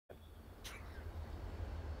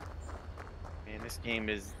This game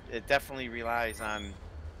it definitely relies on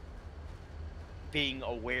being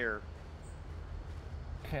aware.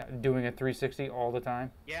 Yeah, doing a 360 all the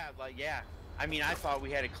time. Yeah, like, yeah. I mean, I thought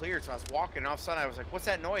we had it cleared, so I was walking, and all of a sudden I was like, what's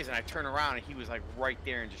that noise? And I turned around, and he was, like, right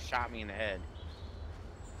there and just shot me in the head.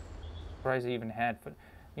 Surprised he even had foot.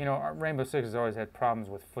 You know, Rainbow Six has always had problems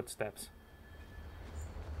with footsteps.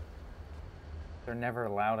 They're never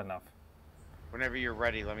loud enough. Whenever you're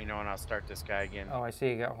ready, let me know, and I'll start this guy again. Oh, I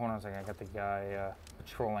see you got... Hold on a second. I got the guy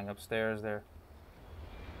patrolling upstairs there.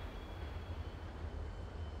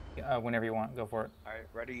 Whenever you want, go for it. All right,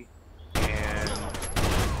 ready, and...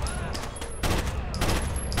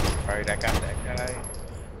 All right, I got that guy.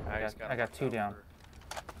 I got two down.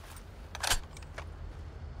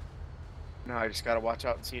 No, I just gotta watch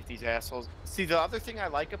out and see if these assholes... See, the other thing I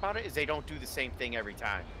like about it is they don't do the same thing every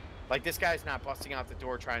time. Like, this guy's not busting out the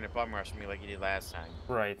door trying to bum rush me like he did last time.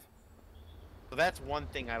 Right. So that's one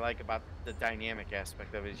thing I like about the dynamic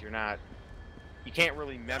aspect of it, is you're not... You can't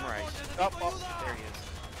really memorize. Oh, there he is.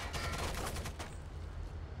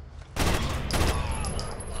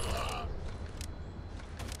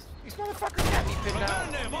 These motherfuckers got me pinned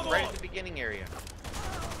down right at the beginning area.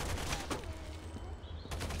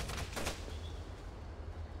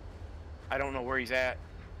 I don't know where he's at.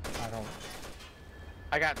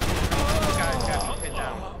 I got two guys got me pinned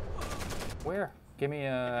down. Where? Give me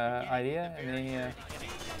an idea.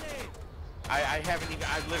 I haven't even.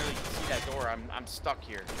 I literally see that door. I'm stuck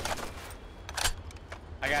here.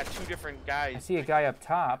 I got two different guys. I see a guy up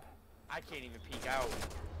top. I can't even peek out.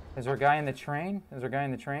 Is there a guy in the train? Is there a guy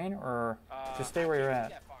in the train, or just stay where you're at?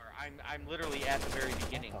 That far. I'm literally at the very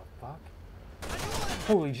beginning. What the fuck?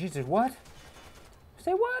 Holy Jesus! What?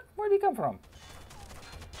 Say what? Where'd he come from?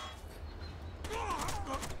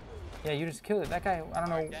 Yeah, you just killed it. That guy, I don't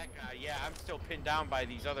know. That guy, yeah, I'm still pinned down by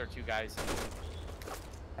these other two guys.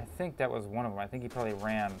 I think that was one of them. I think he probably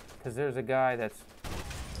ran. Because there's a guy that's...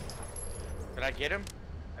 Did I get him?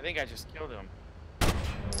 I think I just killed him. I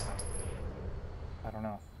don't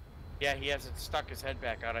know. Yeah, he hasn't stuck his head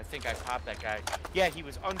back out. I think I popped that guy. Yeah, he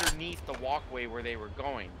was underneath the walkway where they were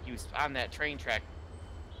going. He was on that train track.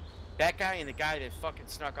 That guy and the guy that fucking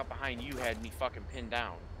snuck up behind you had me fucking pinned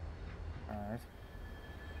down. Alright.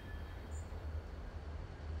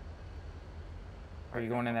 Are you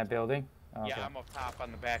going in that building? Oh, yeah, okay. I'm up top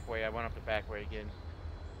on the back way. I went up the back way again.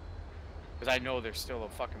 Because I know there's still a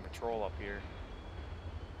fucking patrol up here.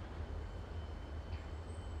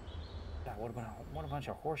 God, what a bunch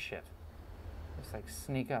of horse shit. Just like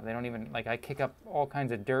sneak up. They don't even, like, I kick up all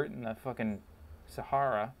kinds of dirt in the fucking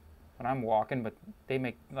Sahara when I'm walking, but they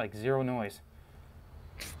make like zero noise.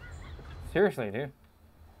 Seriously, dude.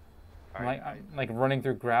 I'm like running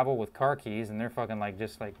through gravel with car keys, and they're fucking like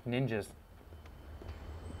just like ninjas.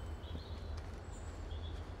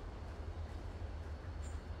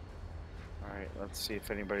 Alright, let's see if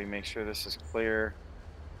anybody makes sure this is clear.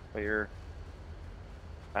 Clear.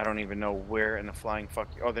 I don't even know where in the flying fuck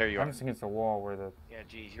you. Oh, there you are. I'm just against the wall where the... Yeah,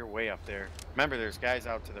 geez, you're way up there. Remember, there's guys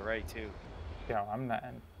out to the right, too. Yeah, I'm not...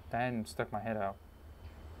 I hadn't stuck my head out.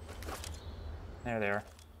 There they are.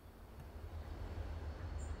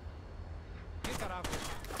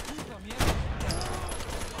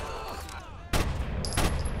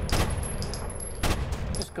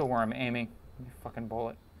 Just go where I'm aiming. You fucking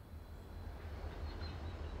bullet.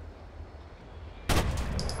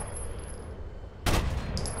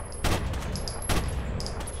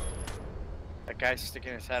 That guy's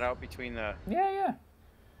sticking his head out between the... Yeah.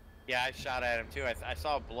 Yeah, I shot at him too. I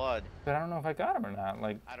saw blood. But I don't know if I got him or not.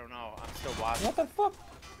 Like, I don't know. I'm still watching. What the fuck?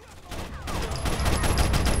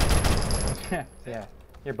 Yeah,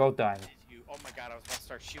 you're both dying. Oh my god, I was about to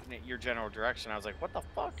start shooting at your general direction. I was like, what the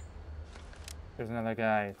fuck? There's another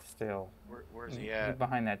guy still. Where's he at?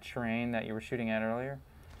 Behind that train that you were shooting at earlier.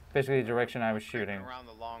 Basically the direction I was shooting. Around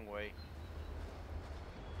the long way.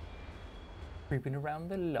 Creeping around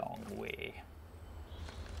the long way.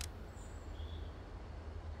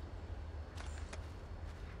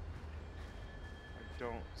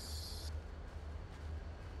 Don't.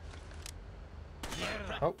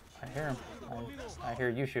 Oh, I hear him. I hear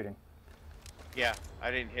you shooting. Yeah, I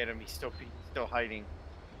didn't hit him. He's still hiding.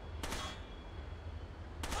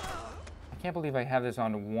 I can't believe I have this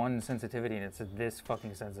on one sensitivity and it's this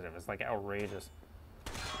fucking sensitive. It's like outrageous.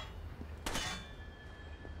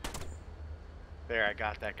 There, I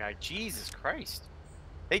got that guy. Jesus Christ.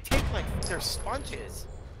 They take like, they're sponges.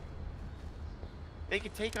 They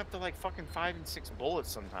could take up to like fucking 5 and 6 bullets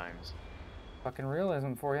sometimes. Fucking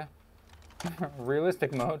realism for you.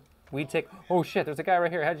 Realistic mode. We take... Oh shit, there's a guy right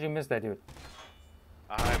here. How did you miss that dude?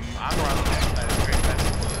 I'm around the next side of the train.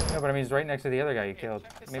 No, but I mean, he's right next to the other guy you killed.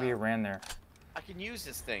 Maybe he ran there. I can use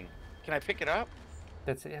this thing. Can I pick it up?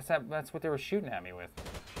 That's what they were shooting at me with.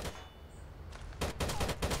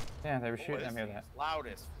 Yeah, they were shooting at me with that. Loud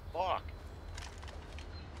as fuck.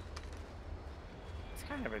 It's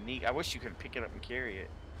kind of a neat. I wish you could pick it up and carry it.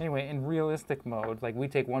 Anyway, in realistic mode, like we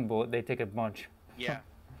take one bullet, they take a bunch. Yeah.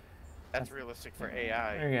 That's realistic for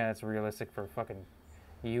AI. Yeah, that's realistic for fucking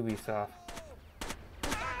Ubisoft.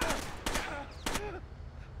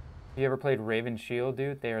 You ever played Raven Shield,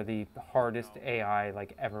 dude? They are the hardest AI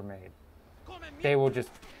like ever made. They will just,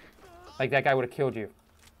 like that guy would have killed you.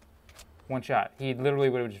 One shot. He literally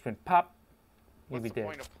would have just been pop. You'd be dead.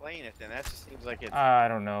 What's the point of playing it then? That just seems like it's... I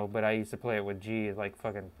don't know, but I used to play it with G like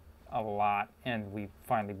fucking a lot, and we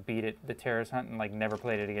finally beat it, the terrorist hunt, and like never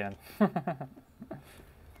played it again.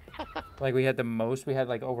 Like we had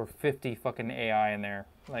like over 50 fucking AI in there,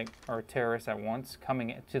 like, or terrorists at once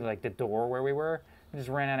coming to like the door where we were, and just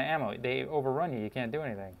ran out of ammo. They overrun you. You can't do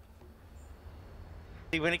anything.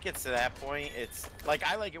 See, when it gets to that point, it's like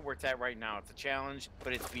I like it where it's at right now. It's a challenge,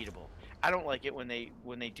 but it's beatable. I don't like it when they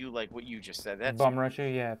do like what you just said. That's bum rush you,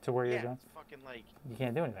 yeah, to where you're going. It's fucking like you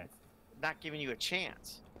can't do anything. Not giving you a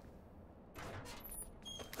chance.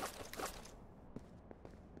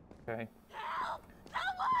 Okay.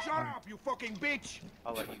 Shut up, you fucking bitch!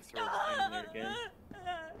 I'll let you throw it in there again.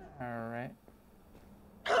 All right.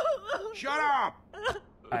 Shut up!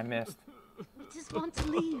 I missed. I just want to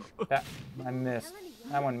leave. I missed.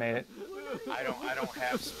 That one made it. I don't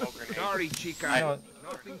have smoke grenades. Sorry, Chica. I know.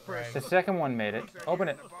 Nothing fresh. The second one made it. Open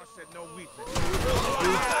it. The boss said no weakness.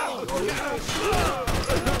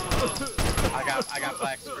 I got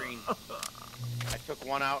black screen. I took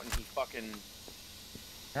one out and he fucking...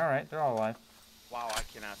 All right, they're all alive. Wow, I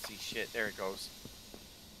cannot see shit. There it goes.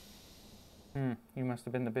 You must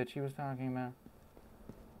have been the bitch he was talking about.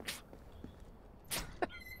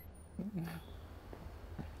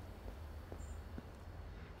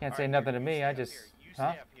 Can't say nothing to me. I just... You stay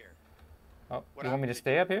up here. Oh, you want me to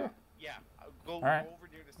stay up here? Yeah. Go All right. over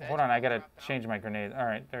near this edge. Hold on, I gotta Drop down. change my grenade. All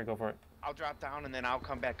right, there, go for it. I'll drop down and then I'll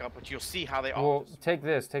come back up, but you'll see how they all... Well, take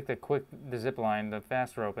this. Take the zip line, the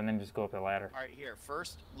fast rope, and then just go up the ladder. All right, here.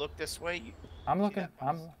 First, look this way. I'm looking.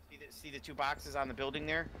 See the two boxes on the building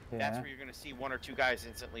there? Yeah. That's where you're going to see one or two guys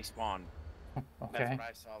instantly spawn. Okay. That's what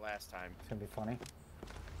I saw last time. It's gonna be funny.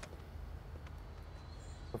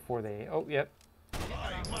 Before they... Oh, yep.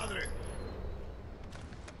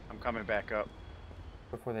 I'm coming back up.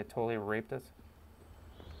 Before they totally raped us.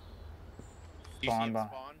 You see them Spawn.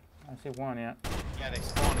 spawn? I see one, yeah. Yeah, they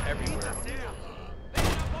spawn everywhere.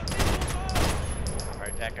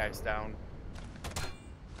 Alright, that guy's down.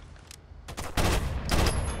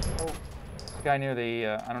 Oh, this guy near the...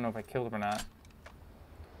 I don't know if I killed him or not.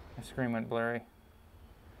 My screen went blurry.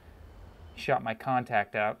 Shot my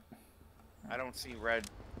contact out. I don't see red.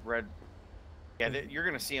 Yeah, you're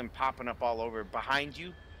going to see them popping up all over. Behind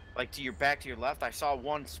you, like to your back, to your left, I saw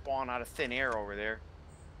one spawn out of thin air over there.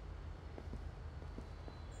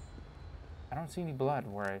 I don't see any blood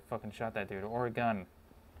where I fucking shot that dude, or a gun.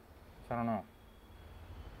 So I don't know.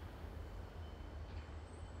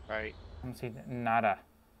 Alright. I don't see nada.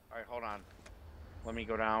 Alright, hold on. Let me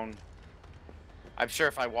go down. I'm sure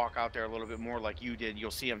if I walk out there a little bit more like you did,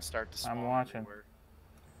 you'll see them start to spawn. I'm watching.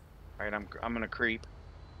 Alright, I'm gonna creep.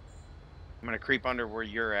 I'm gonna creep under where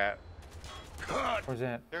you're at. Where's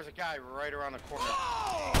that? There's a guy right around the corner.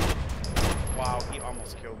 Wow, he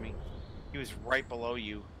almost killed me. He was right below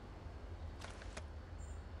you.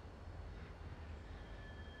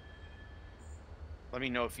 Let me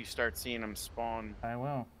know if you start seeing him spawn. I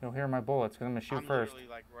will. You'll hear my bullets, because I'm going to shoot first. I'm literally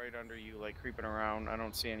like right under you, like creeping around. I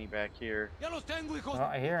don't see any back here. Oh,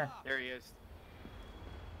 I hear. There he is.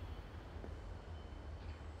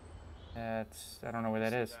 I don't know where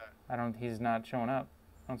that is. He's not showing up.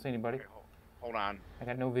 I don't see anybody. Okay, hold on. I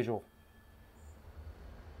got no visual.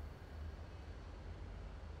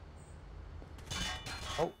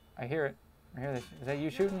 Oh, I hear it. I hear this. Is that you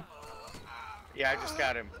shooting? Yeah, I just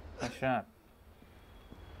got him. Nice shot.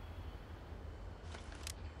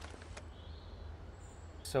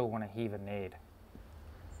 So want to heave a nade.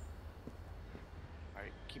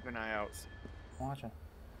 Alright, keep an eye out. Watching.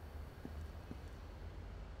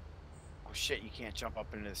 Oh shit, you can't jump up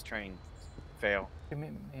into this train. Fail. Give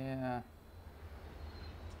me, yeah.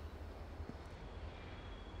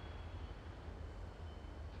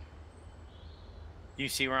 You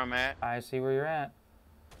see where I'm at? I see where you're at.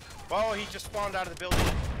 Oh, he just spawned out of the building.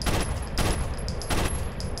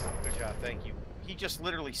 Good job, thank you. He just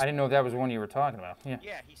literally... I didn't know if that was the one you were talking about. Yeah.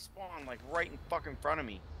 Yeah, he spawned like right in fucking front of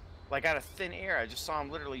me. Like out of thin air. I just saw him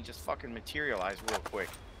literally just fucking materialize real quick.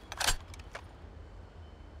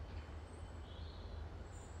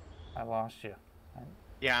 I lost you.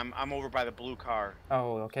 Yeah, I'm over by the blue car.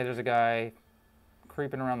 Oh, okay. There's a guy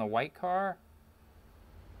creeping around the white car.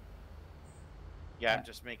 Yeah, I'm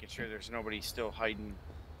just making sure there's nobody still hiding.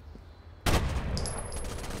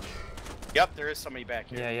 Yep, there is somebody back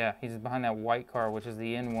here. Yeah. He's behind that white car, which is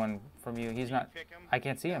the in one from you. He's not. Pick him? I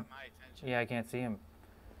can't see him. My attention. Yeah, I can't see him.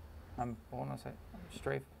 Hold on a sec. I'm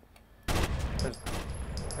straight.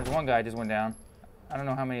 There's one guy just went down. I don't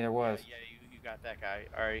know how many there was. Yeah, you got that guy.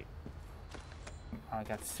 All right. I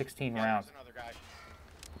got 16 Yeah, rounds. there's another guy.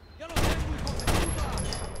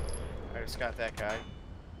 I just got that guy.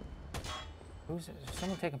 Is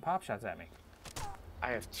someone taking pop shots at me?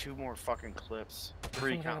 I have 2 more fucking clips.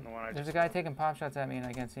 3 counting the one I There's just... a guy taking pop shots at me and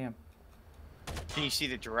I can't see him. Can you see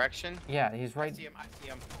the direction? Yeah, he's right. I see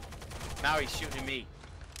him. Now he's shooting at me.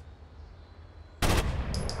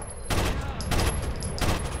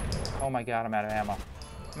 Oh my god, I'm out of ammo.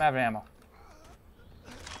 I'm out of ammo.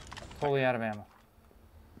 Totally out of ammo.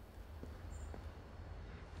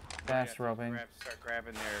 Fast roping. Start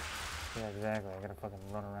grabbing there. Yeah, exactly. I gotta fucking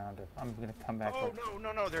run around it. I'm gonna come back. Oh,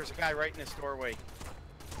 no. There's a guy right in this doorway.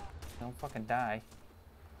 Don't fucking die.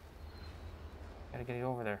 Gotta get you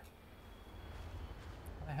over there.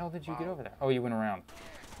 How the hell did you get over there? Oh, you went around.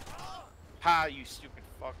 Ha, you stupid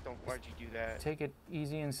fuck. Why'd you do that? Take it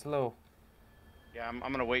easy and slow. Yeah, I'm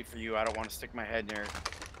gonna wait for you. I don't want to stick my head in there.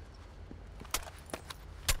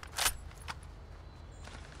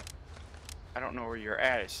 I don't know where you're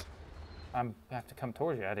at. I have to come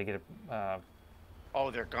towards you. I had to get a.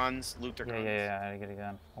 Oh, their guns. Loot their guns. Yeah. I had to get a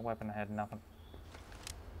gun. A weapon. I had nothing.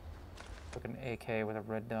 Took an AK with a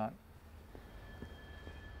red dot.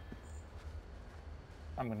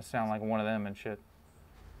 I'm gonna sound like one of them and shit.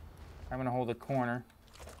 I'm gonna hold the corner.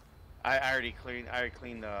 I already cleaned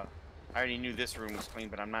the... I already knew this room was clean,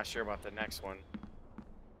 but I'm not sure about the next one.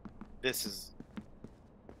 This is...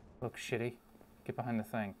 Looks shitty. Get behind the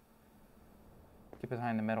thing. Get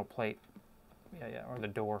behind the metal plate. Yeah, or the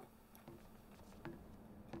door.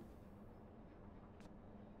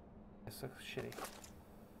 This looks shitty.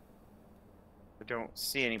 I don't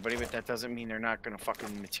see anybody, but that doesn't mean they're not gonna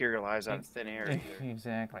fucking materialize out of thin air either.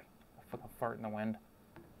 Exactly. A fucking fart in the wind.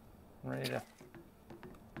 I'm ready to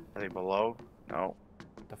Are they below? No.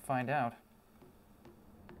 find out.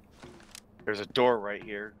 There's a door right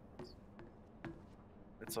here.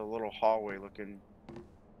 It's a little hallway looking.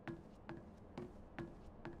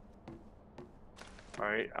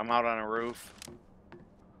 Alright, I'm out on a roof.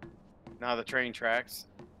 Now the train tracks.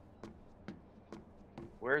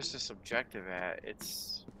 Where's this objective at?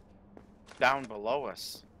 It's down below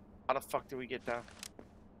us. How the fuck do we get down?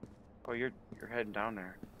 Oh, you're heading down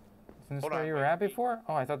there. Isn't this Hold where on, you were wait. at before?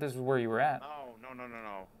 Oh, I thought this was where you were at. No.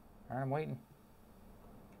 Alright, I'm waiting.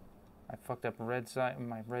 I fucked up red side.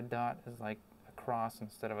 My red dot is like a cross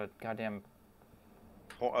instead of a goddamn...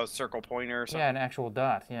 A circle pointer or something? Yeah, an actual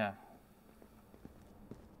dot, yeah.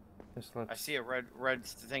 This looks... I see a red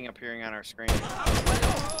thing appearing on our screen.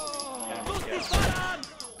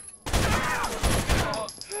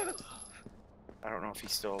 I don't know if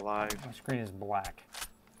he's still alive. My screen is black.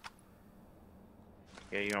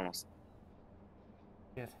 Yeah, you almost...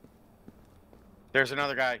 Shit. There's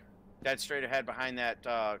another guy. Dead straight ahead behind that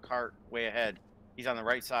cart way ahead. He's on the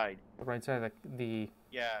right side. The right side of the...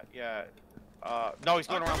 Yeah. No, he's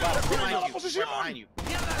going around left. Behind you. Right behind you.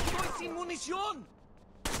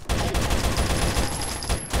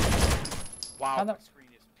 Wow, my screen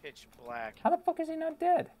is pitch black. How the fuck is he not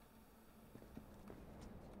dead?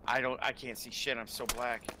 I can't see shit. I'm so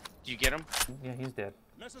black. Do you get him? Yeah, he's dead.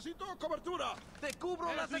 Necesito cobertura. Te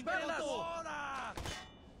cubro las espaldas.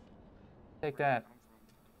 Take that.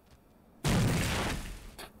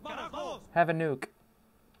 Vamos. Have a nuke.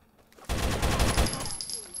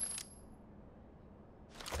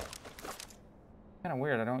 Kind of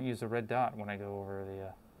weird. I don't use the red dot when I go over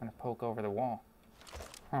the... when I poke over the wall.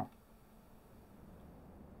 Huh.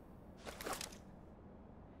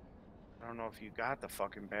 I don't know if you got the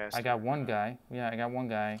fucking bastard. I got one guy. Yeah, I got one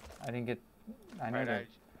guy. I didn't get... I know Right,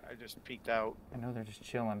 I just peeked out. I know they're just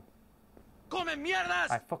chilling. Come mierdas.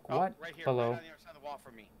 I fuck Oh, what? right here, Below. right on the other side of the wall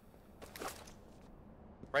from me.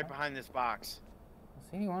 Right behind this box. I don't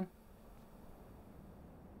see anyone.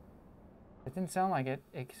 It didn't sound like it.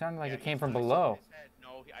 It sounded like Yeah, it came I from saw below. his head.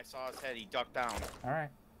 No, I saw his head. He ducked down. All right.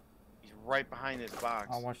 He's right behind this box.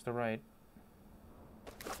 I'll watch the right.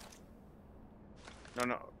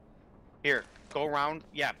 No. Here, go around.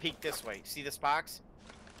 Yeah, peek this way. See this box?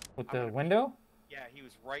 With I'm the gonna window? Yeah, he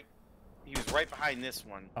was right behind this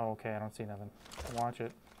one. Oh, okay. I don't see nothing. Watch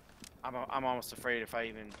it. I'm almost afraid if I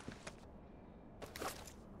even...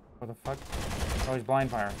 What the fuck? Oh, he's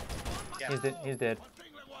blind firing. Yeah. He's dead.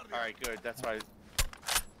 All right, good. That's why.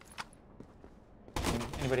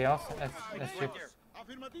 Anybody else? That's your... Right there.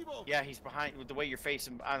 Yeah, he's behind. With the way you're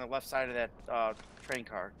facing on the left side of that train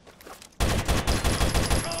car.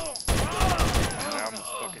 I almost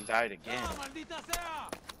fucking died again. ¡Maldita sea!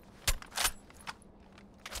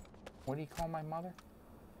 What do you call my mother?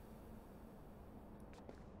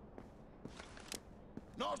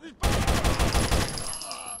 ¡Nos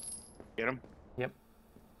disparan! Get him. Yep.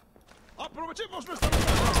 ¡Aprovechemos nuestra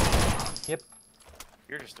ventaja! Yep.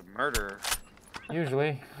 You're just a murderer.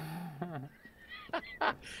 Usually.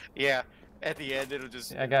 Yeah. At the end, it'll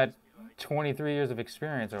just I got 23 years of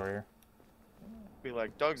experience over here. be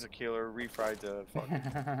like, Doug's a killer, refried the fucking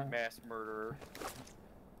mass murderer.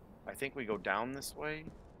 I think we go down this way.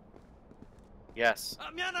 Yes.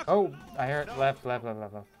 Oh, I hear it. Left, left, left,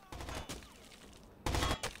 left, left.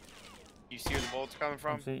 You see where the bullets coming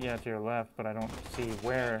from? See, yeah, to your left, but I don't see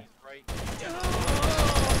where. Right.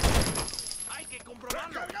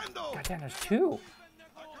 ¡Recargando! God damn, there's two.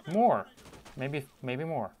 More. Maybe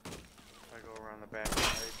more. I go around the back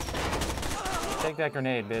side. Take that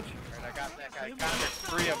grenade, bitch. Alright, I got that guy. God, there's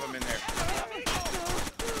 3 of them in there.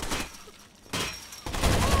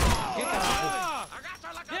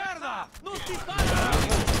 ¡Mierda! ¡Nos disparan!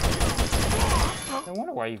 No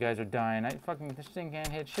wonder why you guys are dying. This thing can't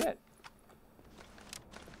hit shit.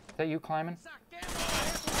 Is that you climbing? No,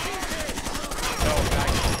 guy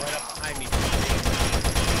right up behind me.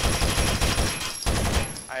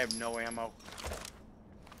 I have no ammo.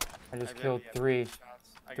 I just I killed really have 3 shots.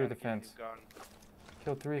 I through gotta the get a new fence. gun.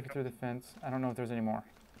 Killed 3 through the fence. I don't know if there's any more.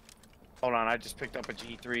 Hold on, I just picked up a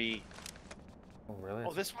G3. Oh, really?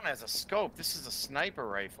 Oh, this one has a scope. This is a sniper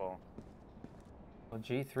rifle. Well,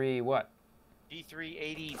 G3 what?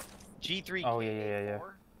 G380, G3. Oh, yeah, yeah, yeah, yeah. K4?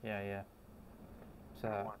 Yeah, yeah. It's I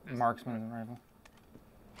a want this. marksman rifle.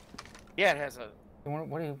 Yeah, it has a.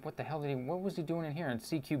 What the hell what was he doing in here in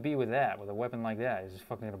CQB with that? With a weapon like that? Is he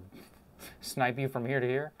fucking gonna snipe you from here to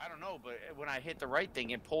here? I don't know, but when I hit the right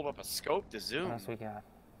thing, it pulled up a scope to zoom. What else we got?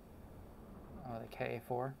 Oh, the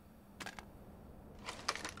KA4.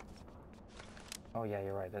 Oh yeah,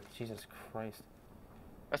 you're right. That's Jesus Christ.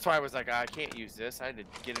 That's why I was like, I can't use this. I had to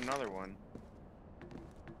get another one.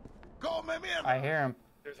 ¡Come mierda! I hear him.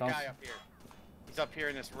 There's a Don't guy s- up here. He's up here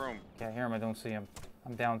in this room. Yeah, I hear him. I don't see him.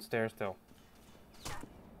 I'm downstairs still.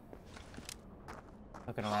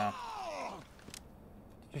 Looking around.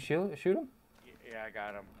 Did you shoot him? Yeah, I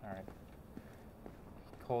got him. All right.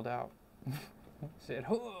 Cold out. Said,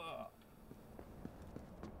 "Huh."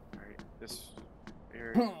 Alright, this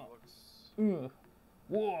area looks. Ugh.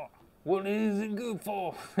 Whoa. What is it good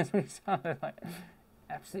for? That's what it sounded like.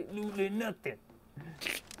 Absolutely nothing.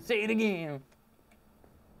 Say it again.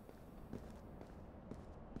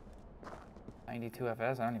 92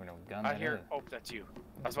 FS? I don't even know what gun I that hear. is. Oh, that's you.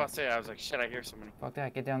 I was about to say. I was like, shit. I hear somebody. Fuck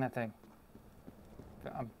that. Get down that thing.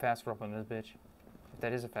 I'm fast roping this bitch. If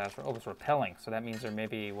that is a fast rope. Oh, it's repelling. So that means there may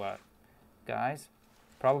be, what? Guys?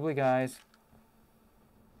 Probably guys.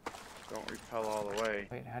 Don't repel all the way.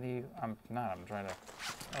 Wait, how do you... I'm trying to...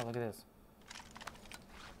 Oh, look at this.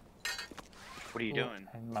 What are you doing?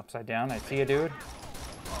 I'm upside down. I see a dude.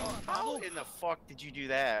 How in the fuck did you do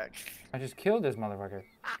that? I just killed this motherfucker.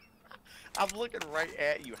 I'm looking right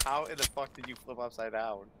at you. How in the fuck did you flip upside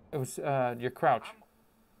down? It was, your crouch.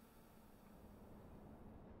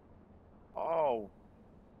 Oh.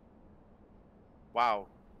 Wow.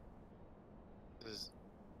 This is.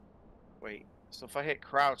 Wait. So if I hit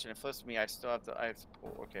crouch and it flips me, I have to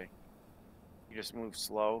pull. Okay. You just move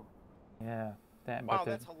slow. Yeah. That, Wow, but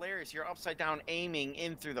that's hilarious. You're upside down aiming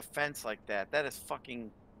in through the fence like that. That is fucking.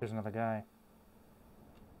 there's another guy.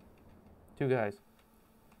 2 guys.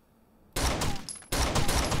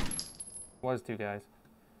 Was 2 guys.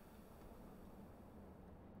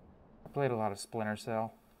 I played a lot of Splinter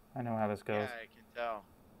Cell. I know how this goes. Yeah, I can tell.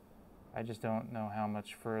 I just don't know how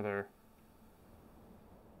much further.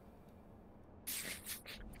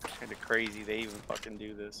 Kind of crazy they even fucking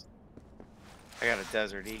do this. I got a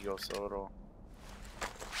Desert Eagle, so it'll.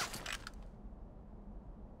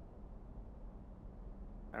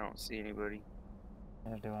 I don't see anybody.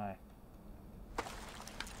 Neither do I.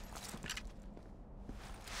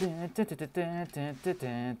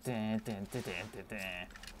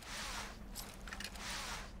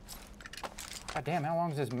 God damn, how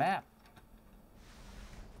long is this map?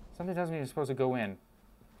 Something tells me you're supposed to go in.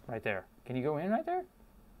 Right there. Can you go in right there?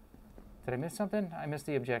 Did I miss something? I missed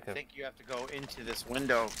the I objective. think you have to go into this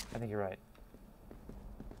window. I think you're right.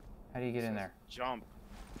 How do you get in there? Jump.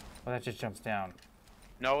 Well, that just jumps down.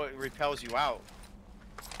 No, it repels you out.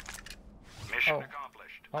 Mission Oh.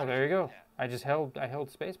 accomplished. Oh, there you go. I held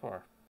spacebar.